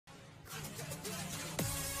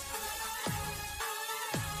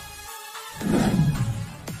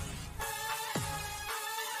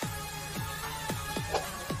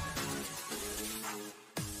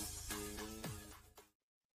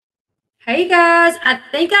Hey guys, I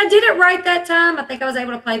think I did it right that time. I think I was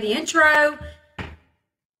able to play the intro.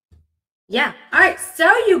 Yeah. All right.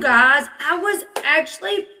 So you guys, I was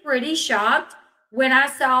actually pretty shocked when I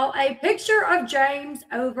saw a picture of James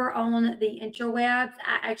over on the interwebs.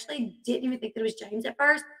 I actually didn't even think that it was James at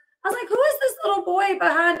first. I was like, who is this little boy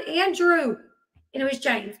behind Andrew? And it was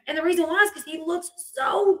James. And the reason why is because he looks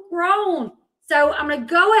so grown. So I'm going to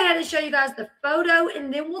go ahead and show you guys the photo,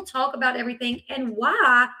 and then we'll talk about everything and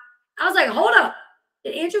why. I was like, hold up.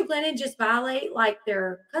 Did Andrew Glennon just violate like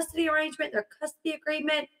their custody arrangement, their custody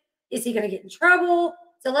agreement? Is he going to get in trouble?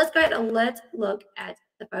 So let's go ahead and let's look at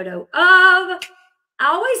the photo of, I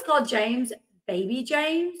always call James Baby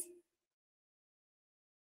James.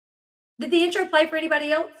 Did the intro play for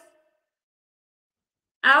anybody else?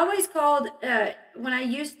 I always called, when I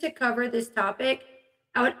used to cover this topic,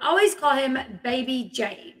 I would always call him Baby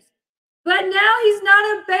James. But now he's not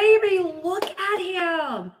a baby. Look at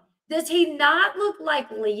him. Does he not look like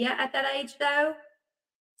Leah at that age, though?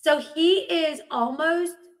 So he is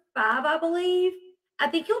almost 5, I believe. I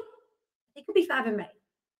think he'll be 5 in May.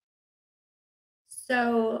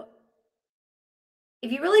 So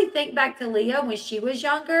if you really think back to Leah when she was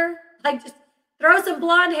younger, like just throw some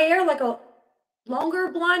blonde hair, like a longer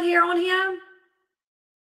blonde hair on him.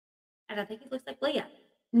 And I think he looks like Leah.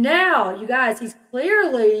 Now, you guys, he's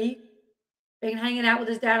clearly been hanging out with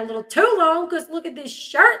his dad a little too long because look at this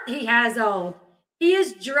shirt he has on. He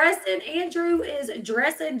is dressing, Andrew is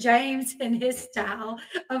dressing James in his style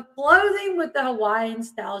of clothing with the Hawaiian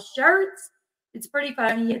style shirts. It's pretty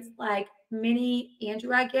funny. It's like mini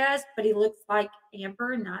Andrew, I guess, but he looks like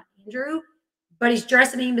Amber, not Andrew, but he's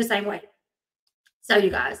dressing him the same way. So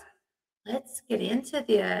you guys, let's get into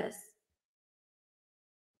this.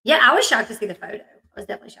 Yeah, I was shocked to see the photo. I was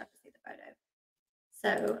definitely shocked to see the photo.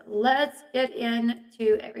 So let's get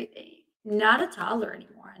into everything. Not a toddler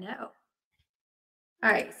anymore, I know.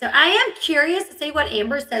 All right, so I am curious to see what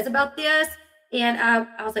Amber says about this. And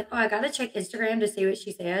I was like, oh, I got to check Instagram to see what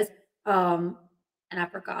she says. And I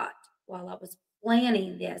forgot while I was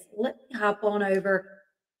planning this. Let me hop on over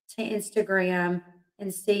to Instagram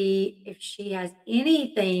and see if she has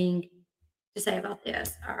anything to say about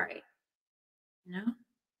this. All right. No.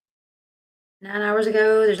 9 hours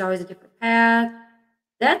ago, there's always a different path.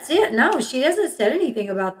 That's it. No, she hasn't said anything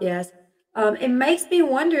about this. It makes me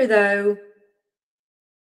wonder, though.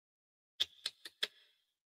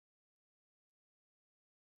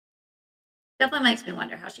 Definitely makes me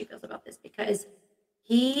wonder how she feels about this because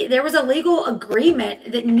there was a legal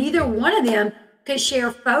agreement that neither one of them could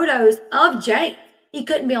share photos of James. He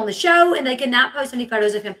couldn't be on the show, and they could not post any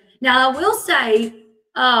photos of him. Now, I will say,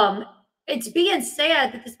 it's being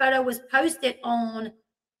said that this photo was posted on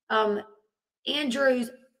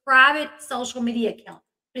Andrew's private social media account.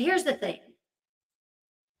 But here's the thing.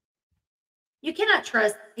 You cannot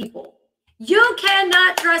trust people. You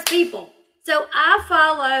cannot trust people. So I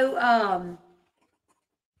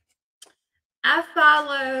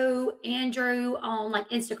follow Andrew on like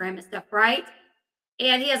Instagram and stuff, right?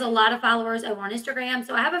 And he has a lot of followers over on Instagram.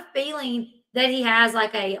 So I have a feeling that he has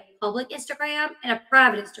like a public Instagram and a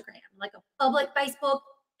private Instagram, like a public Facebook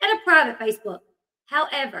and a private Facebook.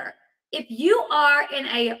 However, if you have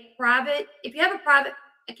a private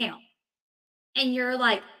account and you're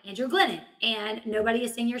like Andrew Glennon and nobody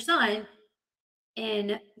has seen your son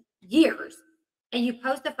in years and you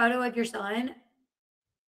post a photo of your son,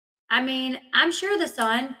 I mean, I'm sure the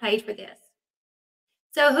son paid for this.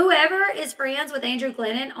 So whoever is friends with Andrew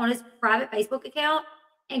Glennon on his private Facebook account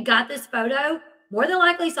and got this photo, more than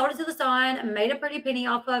likely sold it to the son, made a pretty penny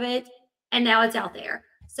off of it, and now it's out there.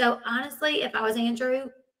 So honestly, if I was Andrew,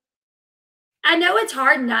 I know it's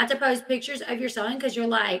hard not to post pictures of your son because you're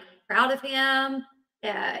like proud of him.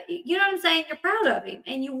 You know what I'm saying? You're proud of him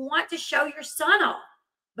and you want to show your son off.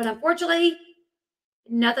 But unfortunately,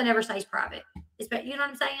 nothing ever stays private. You know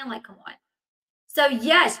what I'm saying? Like, come on. So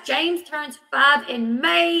yes, James turns 5 in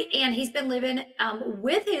May, and he's been living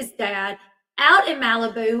with his dad out in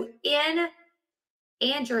Malibu on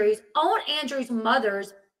Andrew's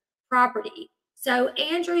mother's property. So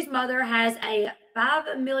Andrew's mother has a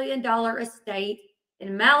 $5 million estate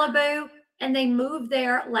in Malibu, and they moved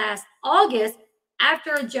there last August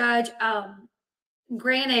after a judge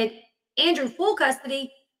granted Andrew full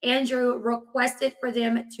custody. Andrew requested for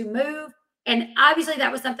them to move. And obviously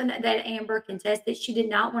that was something that Amber contested. She did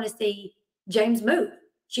not want to see James move.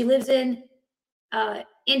 She lives in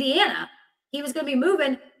Indiana. He was going to be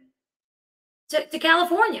moving to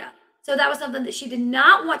California. So that was something that she did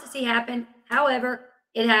not want to see happen. However,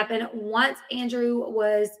 it happened once Andrew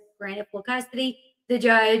was granted full custody. The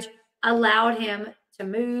judge allowed him to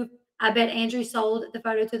move. I bet Andrew sold the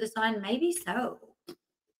photo to the Sun. Maybe so.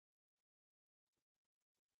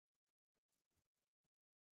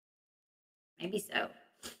 Maybe so.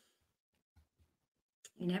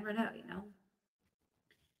 You never know, you know.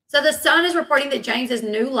 So the Sun is reporting that James's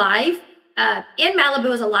new life in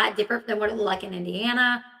Malibu is a lot different than what it looked like in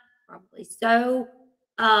Indiana. Probably so.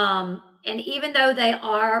 And even though they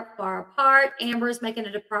are far apart, Amber is making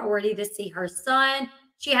it a priority to see her son.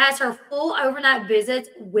 She has her full overnight visits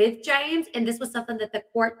with James, and this was something that the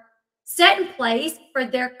court set in place for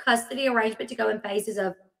their custody arrangement to go in phases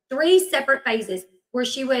of 3 separate phases, where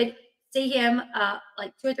she would see him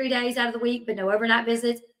like 2 or 3 days out of the week, but no overnight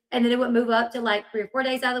visits. And then it would move up to like 3 or 4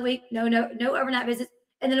 days out of the week, no overnight visits.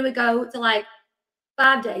 And then it would go to like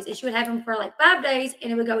 5 days. And she would have him for like 5 days,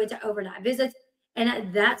 and it would go into overnight visits.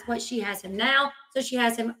 And that's what she has him now. So she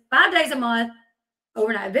has him 5 days a month,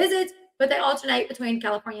 overnight visits, but they alternate between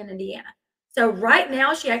California and Indiana. So right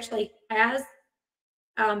now she actually has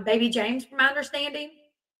baby James, from my understanding.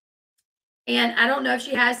 And I don't know if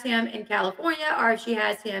she has him in California or if she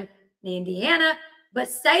has him in Indiana, but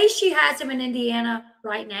say she has him in Indiana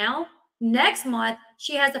right now. Next month,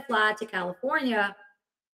 she has to fly to California.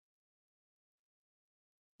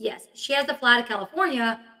 Yes, she has to fly to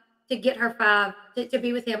California to get her to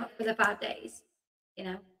be with him for the 5 days, you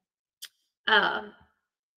know. Um,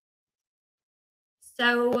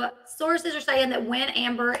 so sources are saying that when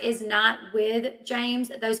Amber is not with James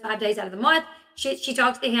those 5 days out of the month, she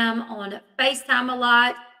talks to him on FaceTime a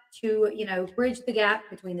lot to, you know, bridge the gap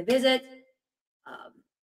between the visits. Um,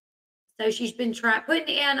 so she's been putting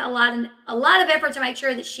in a lot of effort to make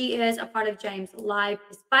sure that she is a part of James' life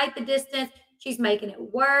despite the distance. She's making it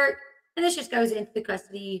work, and this just goes into the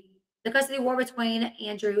custody war between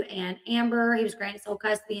Andrew and Amber. He was granted sole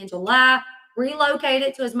custody in July,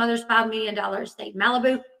 relocated to his mother's $5 million estate in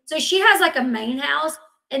Malibu. So she has like a main house,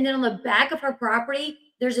 and then on the back of her property,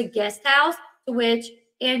 there's a guest house to which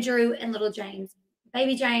Andrew and little James,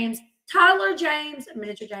 baby James, toddler James,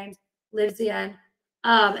 miniature James lives in.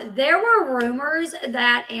 There were rumors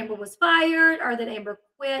that Amber was fired or that Amber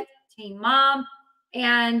quit Teen Mom.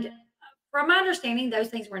 And from my understanding, those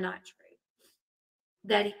things were not true.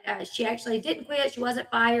 That she actually didn't quit. She wasn't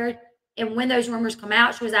fired. And when those rumors come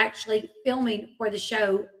out, she was actually filming for the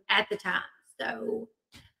show at the time. So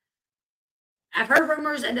I've heard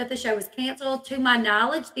rumors that the show was canceled. To my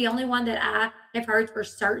knowledge, the only one that I have heard for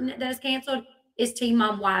certain that is canceled is Teen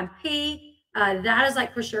Mom YMP. That is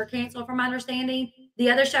like for sure canceled from my understanding. The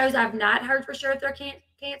other shows I've not heard for sure if they're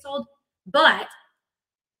canceled. But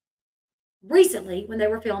recently, when they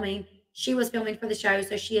were filming, she was filming for the show,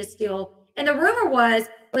 so she is still. And the rumor was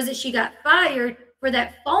that she got fired for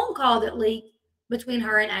that phone call that leaked between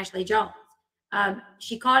her and Ashley Jones.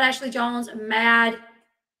 She called Ashley Jones mad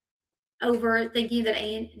over thinking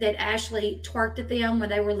that Ashley twerked at them when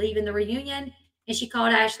they were leaving the reunion, and she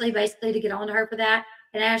called Ashley basically to get on to her for that.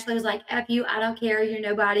 And Ashley was like, "F you, I don't care. You're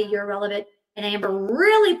nobody. You're irrelevant." And Amber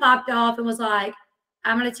really popped off and was like,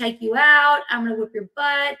 "I'm going to take you out. I'm going to whip your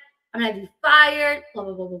butt. I'm going to have you fired, blah,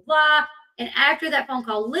 blah, blah, blah, blah." And after that phone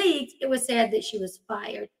call leaked, it was said that she was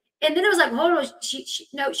fired. And then it was like, hold on,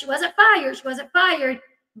 no, she wasn't fired. She wasn't fired,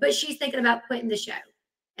 but she's thinking about quitting the show.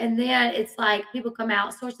 And then it's like people come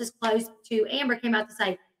out, sources close to Amber came out to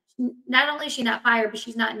say, not only is she not fired, but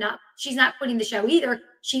she's not quitting the show either.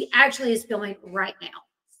 She actually is filming right now.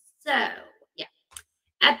 So yeah.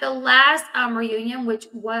 At the last reunion, which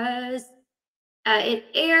was it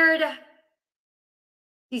aired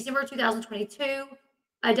December 2022.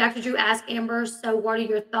 Dr. Drew asked Amber, "So what are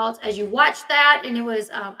your thoughts as you watched that?" And it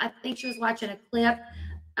was, I think she was watching a clip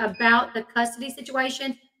about the custody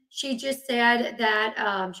situation. She just said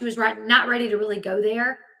that she was not ready to really go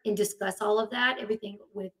there and discuss all of that, everything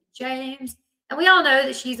with James. And we all know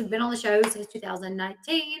that she's been on the show since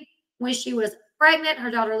 2019 when she was pregnant.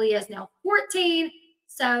 Her daughter Leah is now 14.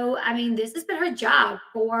 So, I mean, this has been her job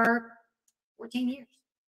for 14 years.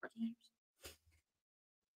 14 years.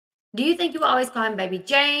 Do you think you will always call him Baby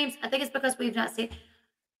James? I think it's because we've not seen.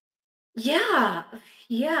 Yeah,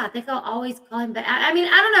 I think I'll always call him. I mean,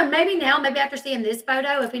 I don't know. Maybe now, maybe after seeing this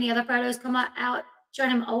photo, if any other photos come out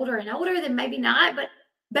showing him older and older, then maybe not. But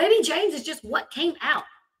Baby James is just what came out.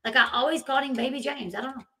 Like I always called him Baby James. I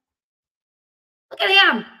don't know. Look at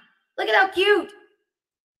him. Look at how cute.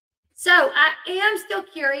 So I am still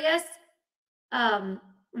curious.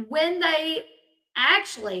 When they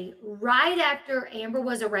actually, right after Amber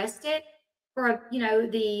was arrested for,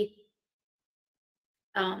 the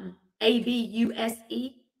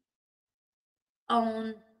ABUSE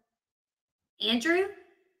on Andrew,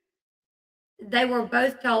 they were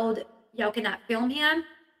both told, y'all cannot film him.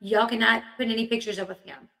 Y'all cannot put any pictures up of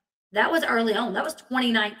him. That was early on. That was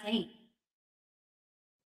 2019.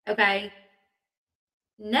 Okay.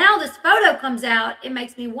 Now this photo comes out. It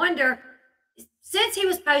makes me wonder, since he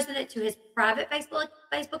was posting it to his private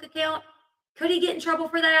Facebook account, could he get in trouble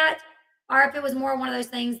for that? Or if it was more one of those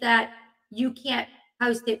things that you can't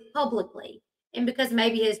post it publicly. And because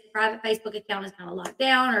maybe his private Facebook account is kind of locked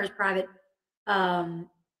down, or his private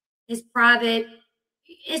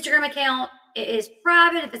Instagram account is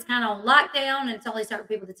private, if it's kind of on lockdown and it's only certain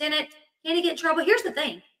people that's in it, can he get in trouble? Here's the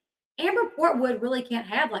thing. Amber Portwood really can't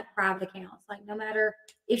have like private accounts. Like no matter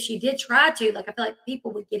if she did try to, like I feel like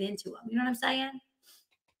people would get into them. You know what I'm saying?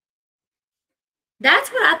 That's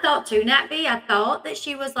what I thought too, Nat B. I thought that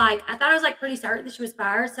she was like, I thought I was like pretty certain that she was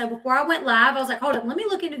fired. So before I went live, I was like, hold on, let me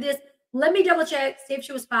look into this. Let me double check, see if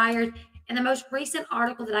she was fired. And the most recent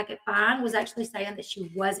article that I could find was actually saying that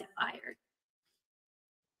she wasn't fired.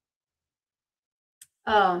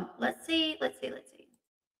 Let's see.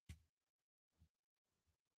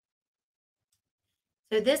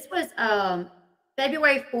 So this was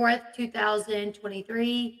February 4th,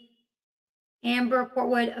 2023. Amber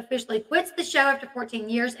Portwood officially quits the show after 14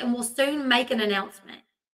 years and will soon make an announcement.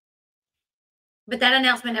 But that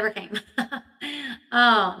announcement never came.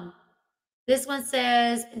 This one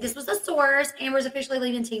says, this was a source. Amber's officially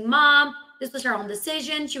leaving Teen Mom. This was her own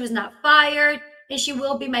decision. She was not fired, and she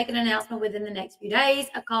will be making an announcement within the next few days.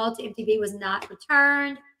 A call to MTV was not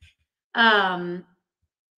returned. Amber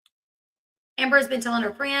has been telling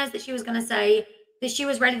her friends that she was going to say that she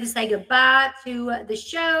was ready to say goodbye to the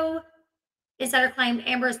show. Insider claimed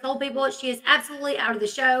Amber has told people she is absolutely out of the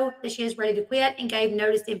show, that she is ready to quit, and gave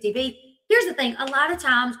notice to MTV. Here's the thing. A lot of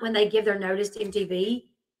times when they give their notice to MTV,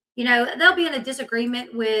 you know, they'll be in a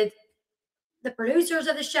disagreement with the producers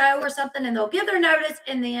of the show or something, and they'll give their notice,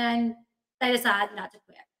 and then they decide not to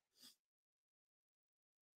quit.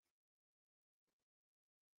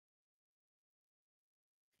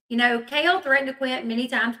 You know, Kale threatened to quit many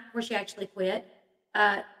times before she actually quit.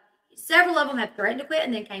 Several of them have threatened to quit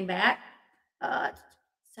and then came back.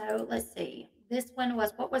 So let's see. This one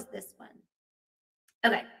was, what was this one?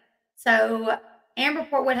 Okay. So Amber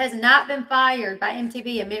Portwood has not been fired by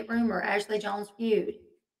MTV amid rumor Ashley Jones feud.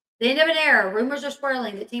 The end of an era. Rumors are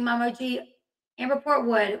swirling that Teen Mom OG Amber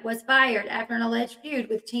Portwood was fired after an alleged feud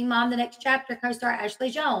with Teen Mom The Next Chapter co-star Ashley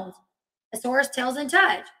Jones. A source tells In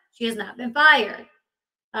Touch she has not been fired.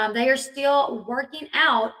 They are still working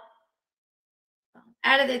out.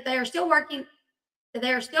 They are still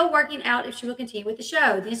working out if she will continue with the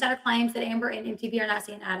show. The insider claims that Amber and MTV are not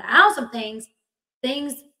seeing eye to eye on some things.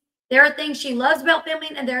 There are things she loves about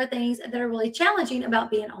filming, and there are things that are really challenging about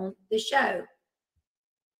being on the show.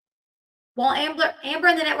 While Amber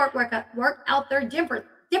and the network work out their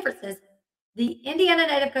differences, the Indiana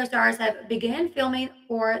native co-stars have begun filming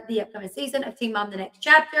for the upcoming season of Teen Mom The Next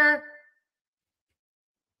Chapter.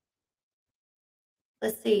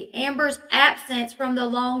 Let's see. Amber's absence from the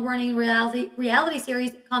long-running reality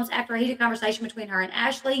series comes after a heated conversation between her and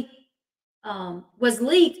Ashley was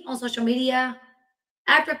leaked on social media.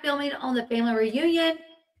 After filming on the family reunion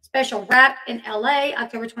special wrapped in LA,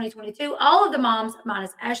 October 2022, all of the moms,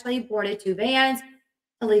 minus Ashley, boarded 2 vans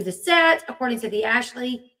to leave the set. According to the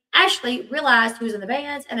Ashley realized who was in the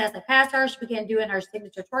vans, and as they passed her, she began doing her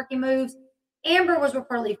signature twerking moves. Amber was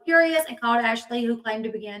reportedly furious and called Ashley, who claimed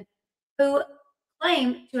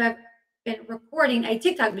to have been recording a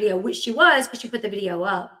TikTok video, which she was because she put the video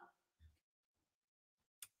up.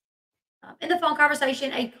 In the phone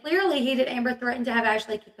conversation, a clearly heated Amber threatened to have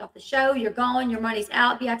Ashley kicked off the show. You're gone. Your money's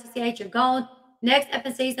out. BITCH, you're gone. Next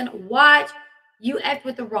episode season, watch. You act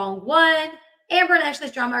with the wrong one. Amber and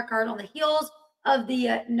Ashley's drama occurred on the heels of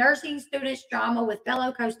the nursing students drama with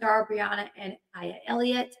fellow co-star Brianna and Aya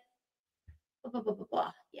Elliott. Blah, blah, blah, blah,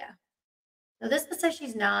 blah. Yeah. So this one says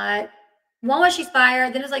she's not. One was she's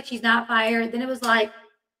fired. Then it was like she's not fired. Then it was like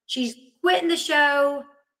she's quitting the show.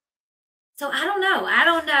 So I don't know.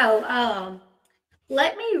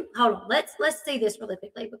 Let me hold on. Let's see this really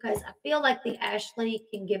quickly because I feel like the Ashley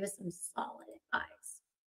can give us some solid advice.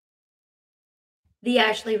 The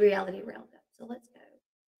Ashley reality roundup. So let's go.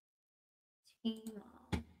 Teen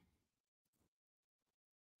Mom.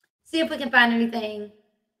 See if we can find anything.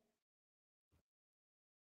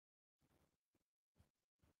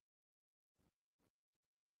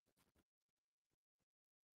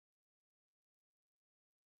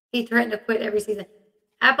 He threatened to quit every season.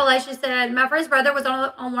 Appalachian said, my friend's brother was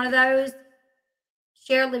on one of those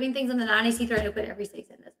shared living things in the 90s. He threatened to quit every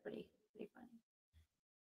season. That's pretty funny.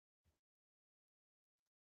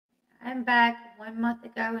 I'm back 1 month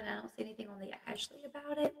ago, and I don't see anything on the Ashley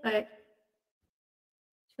about it, but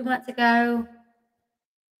 2 months ago,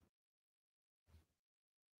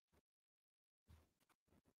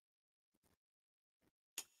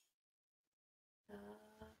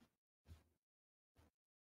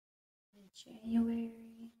 January.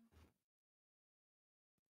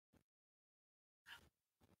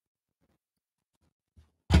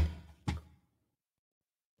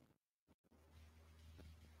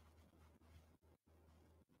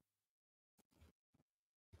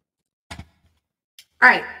 All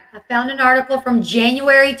right, I found an article from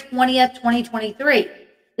January 20th, 2023.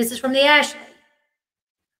 This is from the Ashley.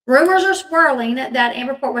 Rumors are swirling that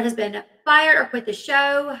Amber Portwood has been fired or quit the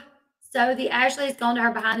show. So the Ashley has gone to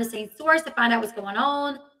her behind-the-scenes source to find out what's going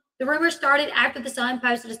on. The rumors started after the Sun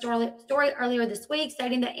posted a story earlier this week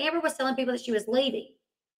stating that Amber was telling people that she was leaving.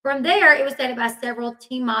 From there, it was stated by several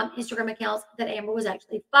Teen Mom Instagram accounts that Amber was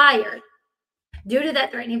actually fired due to that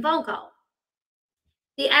threatening phone call.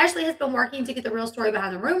 The Ashley has been working to get the real story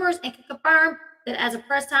behind the rumors and can confirm that as of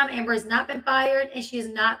press time, Amber has not been fired and she has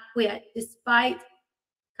not quit, despite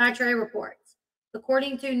contrary reports.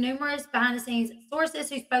 According to numerous behind-the-scenes sources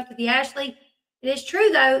who spoke to the Ashley, it is true,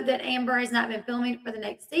 though, that Amber has not been filming for the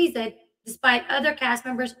next season, despite other cast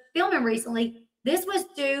members filming recently. This was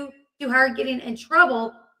due to her getting in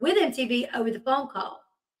trouble with MTV over the phone call.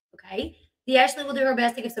 Okay? The Ashley will do her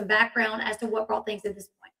best to give some background as to what brought things to this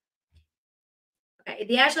point. Okay,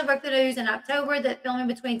 the Ashley broke the news in October that filming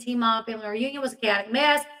between Teen Mom Family Reunion was a chaotic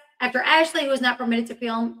mess after Ashley, who was not permitted to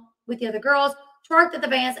film with the other girls, twerked at the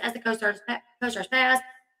bands as the co-stars passed.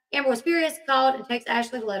 Amber was furious, called and texted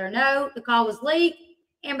Ashley to let her know. The call was leaked.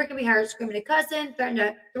 Amber can be heard screaming and cussing,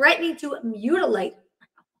 threatening to mutilate.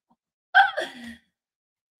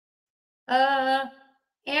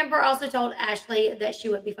 Amber also told Ashley that she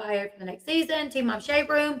would be fired for the next season. Teen Mom Shade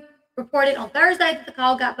Room reported on Thursday that the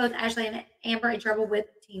call got both Ashley and Amber in trouble with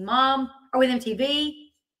Teen Mom or with MTV,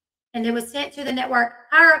 and it was sent to the network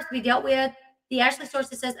higher ups to be dealt with. The Ashley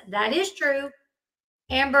sources says that is true.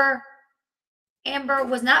 Amber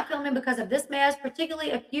was not filming because of this mess,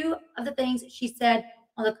 particularly a few of the things she said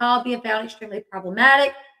on the call being found extremely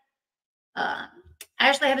problematic.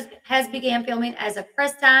 Ashley has began filming as of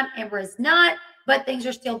press time. Amber is not, but things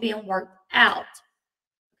are still being worked out.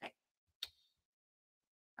 Okay.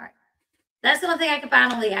 All right. That's the only thing I can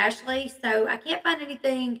find on the Ashley. So I can't find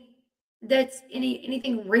anything that's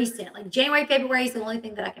anything recent. Like January, February is the only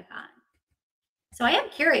thing that I can find. So I am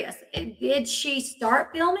curious. Did she start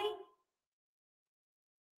filming?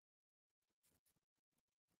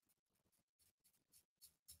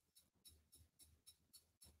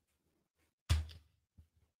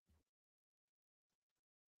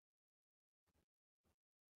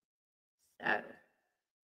 So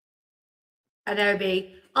I know,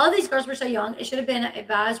 B. All these girls were so young. It should have been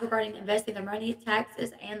advised regarding investing their money,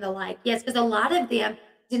 taxes, and the like. Yes, because a lot of them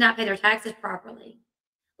did not pay their taxes properly.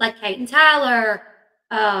 Like Kate and Tyler,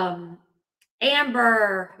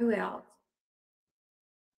 Amber, who else?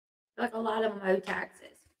 Like a lot of them owe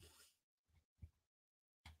taxes.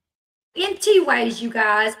 In two ways, you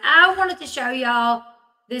guys, I wanted to show y'all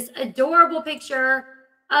this adorable picture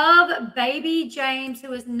of baby James,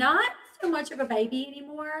 who is not so much of a baby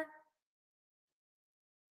anymore.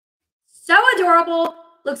 So adorable.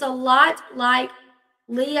 Looks a lot like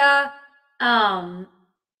Leah. I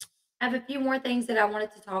have a few more things that I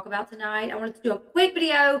wanted to talk about tonight. I wanted to do a quick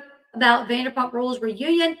video about Vanderpump Rules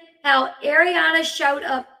reunion, how Ariana showed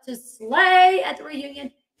up to slay at the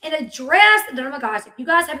reunion in a dress. Oh my gosh, if you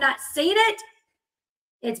guys have not seen it,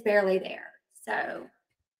 it's barely there. So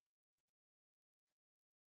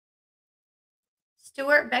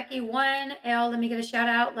Stuart, Becky, 1L, let me get a shout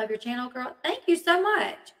out. Love your channel, girl. Thank you so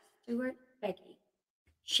much. Stuart, Becky.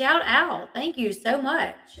 Shout out. Thank you so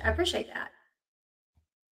much. I appreciate that.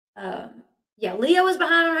 Yeah, Leah was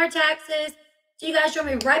behind on her taxes. So you guys join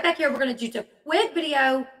me right back here. We're going to do a quick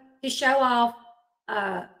video to show off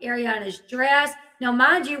Ariana's dress. Now,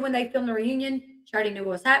 mind you, when they filmed the reunion, she already knew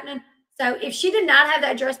what was happening. So if she did not have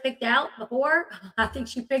that dress picked out before, I think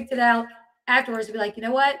she picked it out afterwards to be like, you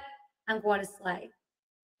know what? I'm going to slay.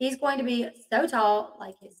 He's going to be so tall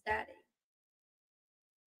like his daddy.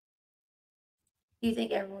 Do you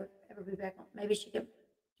think ever be back on? Maybe she could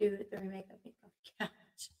do the remake of me on the couch.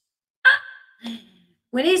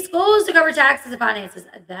 We need schools to cover taxes and finances.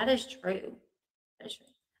 That is true. That is true.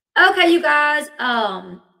 Okay, you guys.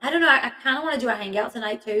 I don't know. I kind of want to do a hangout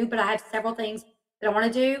tonight too, but I have several things that I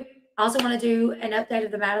want to do. I also want to do an update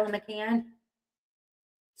of the Madeline McCann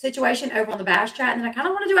situation over on the Bash chat, and then I kind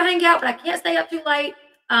of want to do a hangout, but I can't stay up too late.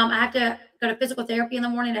 I have to go to physical therapy in the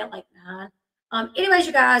morning at like 9. Anyways,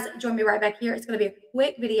 you guys, join me right back here. It's going to be a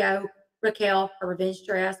quick video. Raquel, her revenge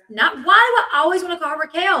dress. Not why do I always want to call her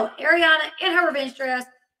Raquel? Ariana in her revenge dress.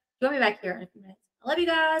 Join me back here in a few minutes. I love you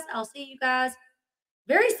guys. I'll see you guys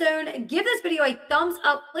very soon. Give this video a thumbs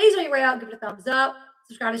up. Please, on your way out, give it a thumbs up.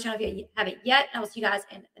 Subscribe to the channel if you haven't yet. And I will see you guys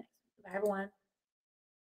in the next video. Bye, everyone.